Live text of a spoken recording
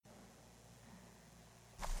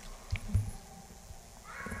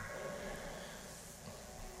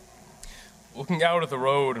looking out at the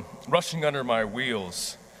road, rushing under my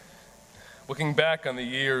wheels, looking back on the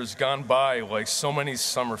years gone by like so many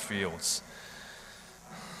summer fields.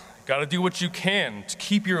 Gotta do what you can to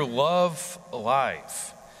keep your love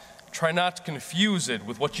alive. Try not to confuse it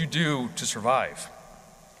with what you do to survive.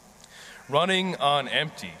 Running on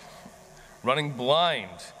empty, running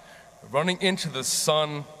blind, running into the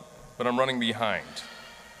sun, but I'm running behind.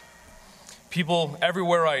 People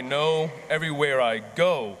everywhere I know, everywhere I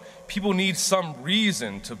go, people need some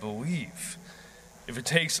reason to believe. If it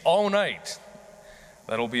takes all night,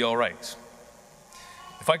 that'll be all right.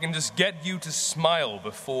 If I can just get you to smile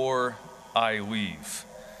before I leave.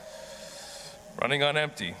 Running on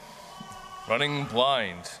empty, running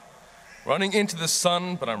blind, running into the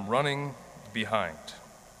sun, but I'm running behind.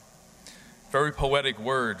 Very poetic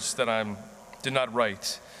words that I did not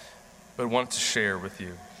write, but want to share with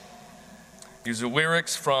you. These are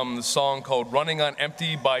lyrics from the song called Running on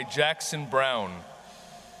Empty by Jackson Browne.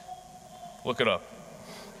 Look it up.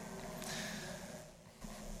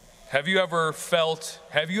 Have you ever felt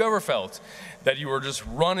that you were just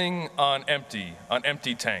running on empty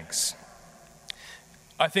tanks?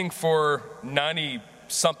 I think for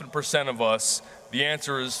 90-something% of us, the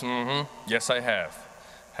answer is, yes, I have.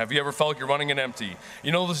 Have you ever felt you're running on empty?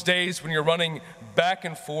 You know those days when you're running back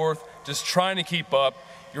and forth, just trying to keep up,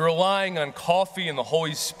 you're relying on coffee and the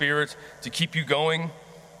Holy Spirit to keep you going?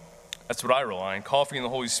 That's what I rely on, coffee and the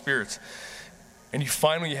Holy Spirit. And you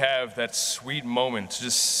finally have that sweet moment to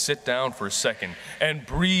just sit down for a second and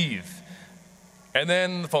breathe. And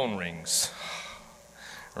then the phone rings,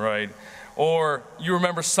 right? Or you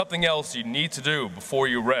remember something else you need to do before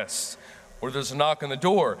you rest. Or there's a knock on the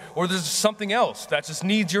door. Or there's something else that just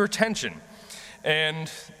needs your attention. And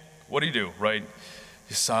what do, right?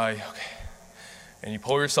 You sigh, okay. And you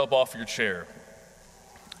pull yourself off your chair.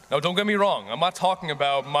 Now, don't get me wrong. I'm not talking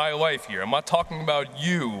about my life here. I'm not talking about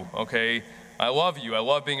you, okay? I love you. I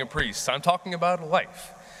love being a priest. I'm talking about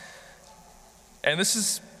life. And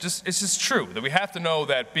it's just true that we have to know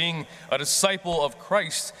that being a disciple of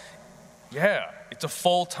Christ, it's a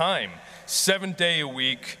full-time,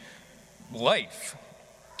 7-day-a-week life.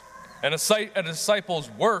 And a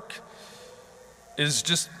disciple's work is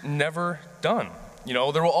just never done. You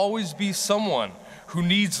know, there will always be someone who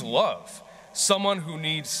needs love, someone who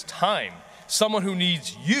needs time, someone who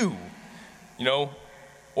needs you,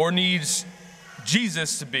 or needs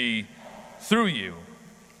Jesus to be through you.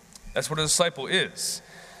 That's what a disciple is.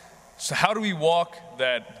 So how do we walk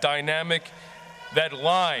that dynamic, that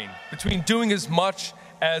line between doing as much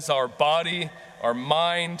as our body, our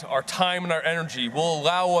mind, our time, and our energy will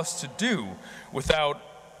allow us to do without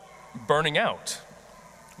burning out,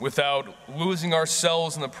 without losing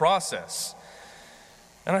ourselves in the process?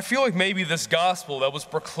 And I feel like maybe this gospel that was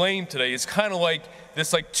proclaimed today is kind of like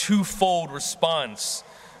this twofold response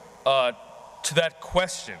to that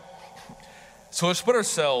question. So let's put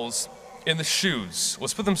ourselves in the shoes.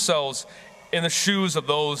 Let's put themselves in the shoes of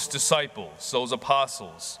those disciples, those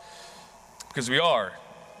apostles, because we are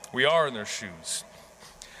in their shoes.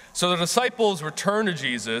 So the disciples returned to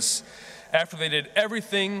Jesus after they did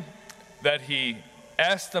everything that he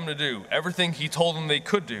asked them to do, everything he told them they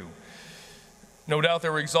could do. No doubt they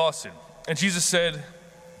were exhausted. And Jesus said,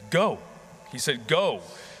 go. He said, go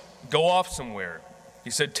off somewhere. He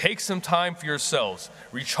said, take some time for yourselves.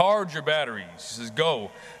 Recharge your batteries. He says, go,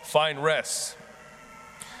 find rest.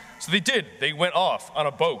 So they did. They went off on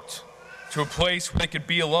a boat to a place where they could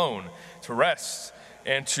be alone, to rest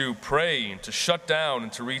and to pray and to shut down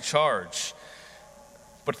and to recharge.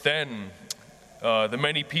 But then the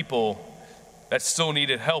many people that still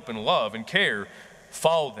needed help and love and care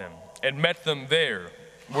followed them and met them there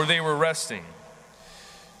where they were resting.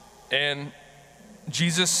 And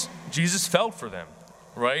Jesus felt for them,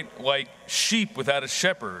 right? Like sheep without a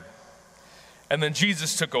shepherd. And then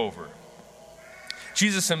Jesus took over.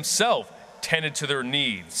 Jesus himself tended to their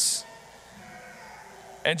needs.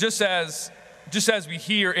 And just as we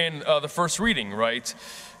hear in the first reading, right?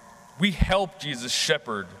 We help Jesus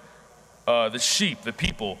shepherd the sheep, the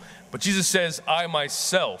people. But Jesus says, I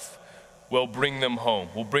myself will bring them home,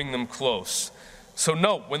 will bring them close. So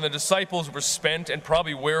note, when the disciples were spent and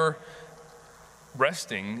probably were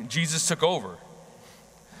resting, Jesus took over.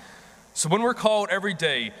 So when we're called every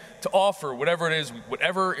day to offer whatever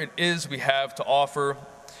it is we have to offer,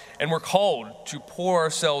 and we're called to pour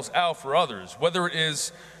ourselves out for others, whether it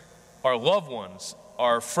is our loved ones,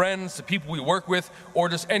 our friends, the people we work with, or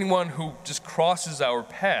just anyone who just crosses our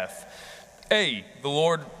path, the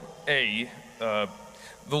Lord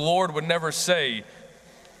would never say,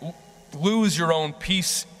 lose your own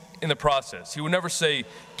peace in the process. He would never say,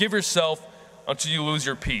 give yourself until you lose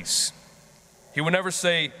your peace. He would never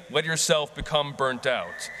say, let yourself become burnt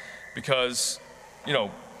out, because,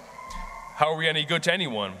 how are we any good to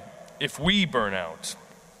anyone if we burn out?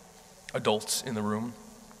 Adults in the room.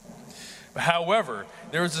 However,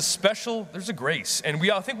 there's a grace, and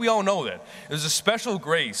I think we all know that. There's a special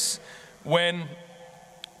grace when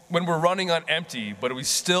we're running on empty, but we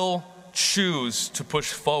still choose to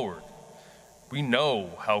push forward. We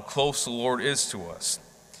know how close the Lord is to us.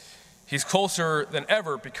 He's closer than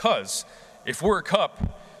ever, because if we're a cup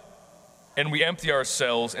and we empty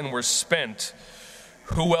ourselves and we're spent,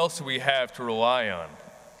 who else do we have to rely on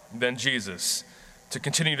than Jesus to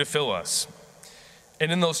continue to fill us?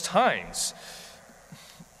 And in those times,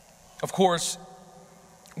 of course,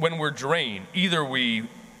 when we're drained, either we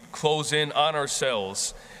close in on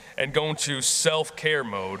ourselves and go into self-care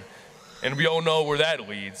mode, and we all know where that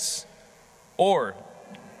leads, or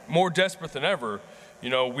more desperate than ever,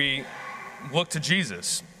 we look to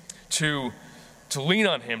Jesus to lean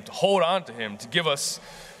on him, to hold on to him, to give us,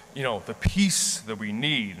 the peace that we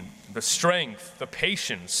need, the strength, the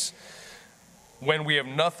patience, when we have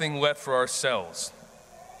nothing left for ourselves.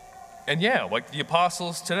 And like the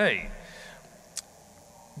apostles today,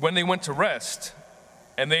 when they went to rest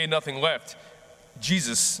and they had nothing left,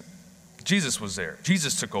 Jesus was there.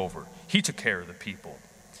 Jesus took over. He took care of the people.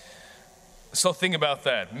 So think about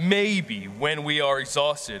that. Maybe when we are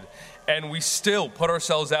exhausted and we still put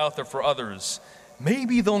ourselves out there for others,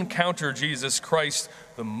 maybe they'll encounter Jesus Christ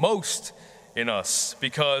the most in us,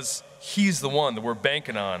 because he's the one that we're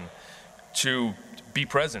banking on to be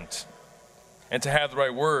present and to have the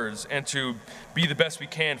right words and to be the best we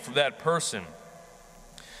can for that person.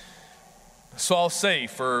 So I'll say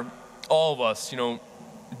for all of us,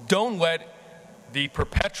 don't let the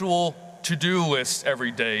perpetual to-do list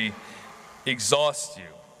every day exhaust you.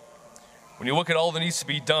 When you look at all that needs to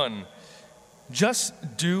be done,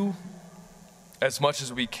 just do as much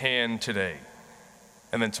as we can today.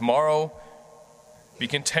 And then tomorrow, be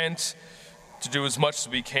content to do as much as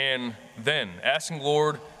we can then, asking the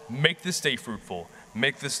Lord, make this day fruitful,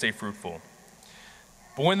 make this day fruitful.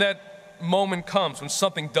 But when that moment comes, when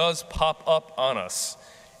something does pop up on us,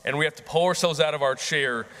 and we have to pull ourselves out of our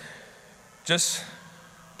chair, just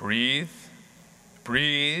breathe.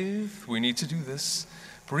 We need to do this.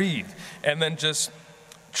 Breathe. And then just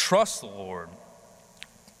trust the Lord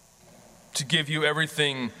to give you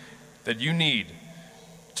everything that you need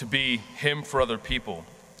to be him for other people.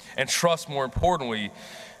 And trust, more importantly,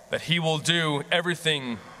 that he will do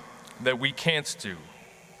everything that we can't do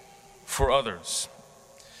for others.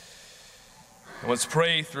 And let's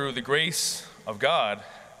pray through the grace of God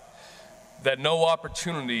that no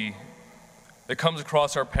opportunity that comes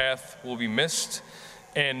across our path will be missed,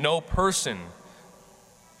 and no person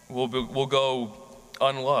will go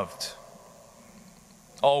unloved.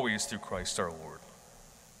 Always through Christ our Lord.